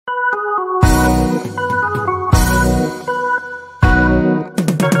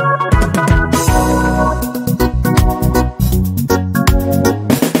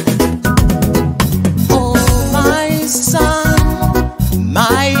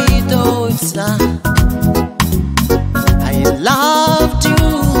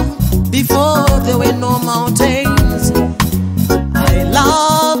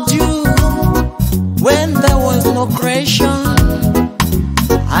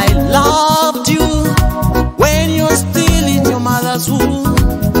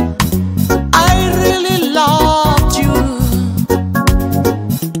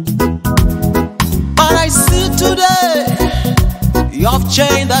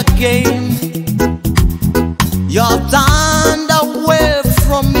again. You've turned away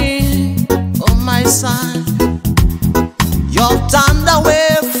from me, oh my son. You've turned away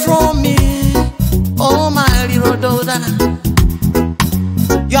from me, oh my little daughter.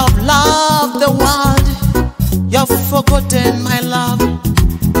 You've loved the world, you've forgotten my love.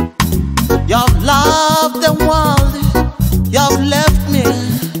 You've loved the world, you've left me.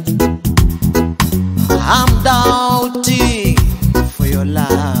 I'm doubting for your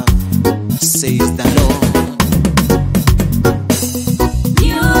love, says the Lord.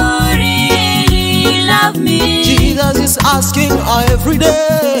 You really love me. Jesus is asking every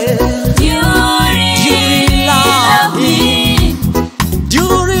day. You really love me. Do you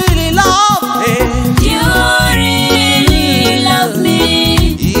really love me? You really love me.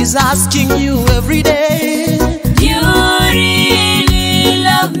 He's asking you every day. You really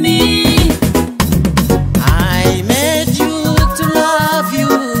love me. I made you to love you.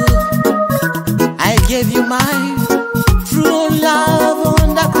 I gave you my true love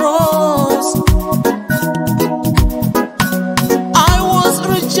on the cross. I was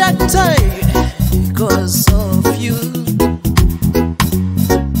rejected because of you.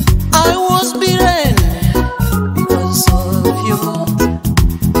 I was beaten because of you.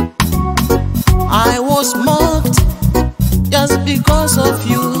 I was mocked just because of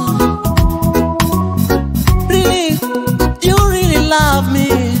you. Really, you really love me,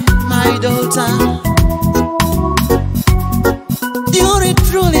 my daughter. You really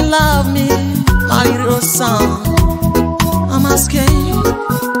truly love me, my little son. I'm asking,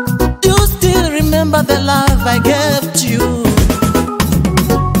 do you still remember the love I gave to you?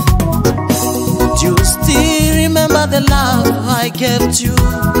 Do you still remember the love I gave to you?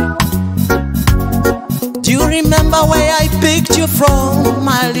 Do you remember where I picked you from,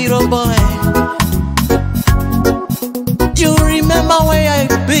 my little boy? Do you remember where I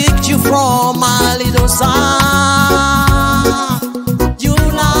picked you from, my little son? You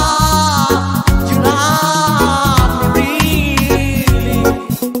love me really.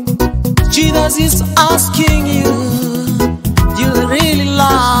 Jesus is asking you, do you really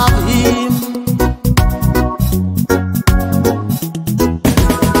love him?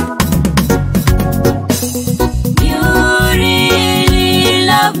 You really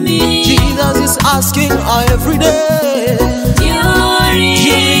love me. Jesus is asking every day. You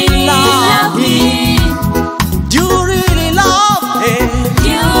really love me. Do you really love him?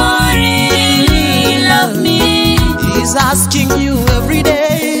 You really love me. He's asking you every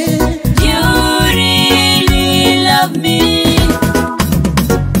day. You really love me.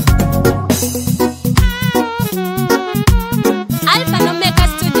 Alpha and Omega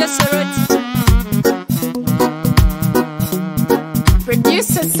Studio Soroti.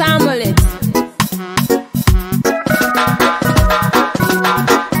 Producer Samuel.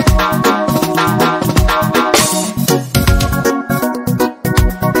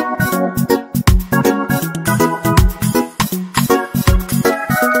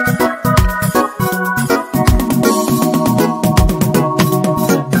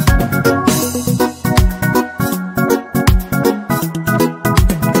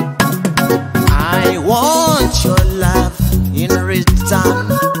 I want your love in return,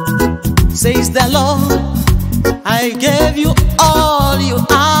 says the Lord. I gave you all you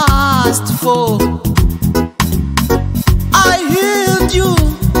asked for. I healed you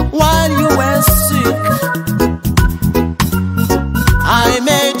while you were sick. I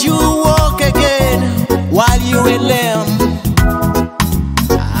made you walk again while you were lame.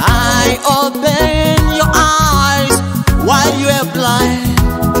 I opened your eyes while you were blind.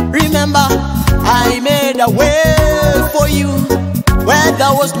 Remember, I made a way for you where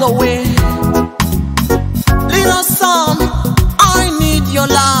there was no way.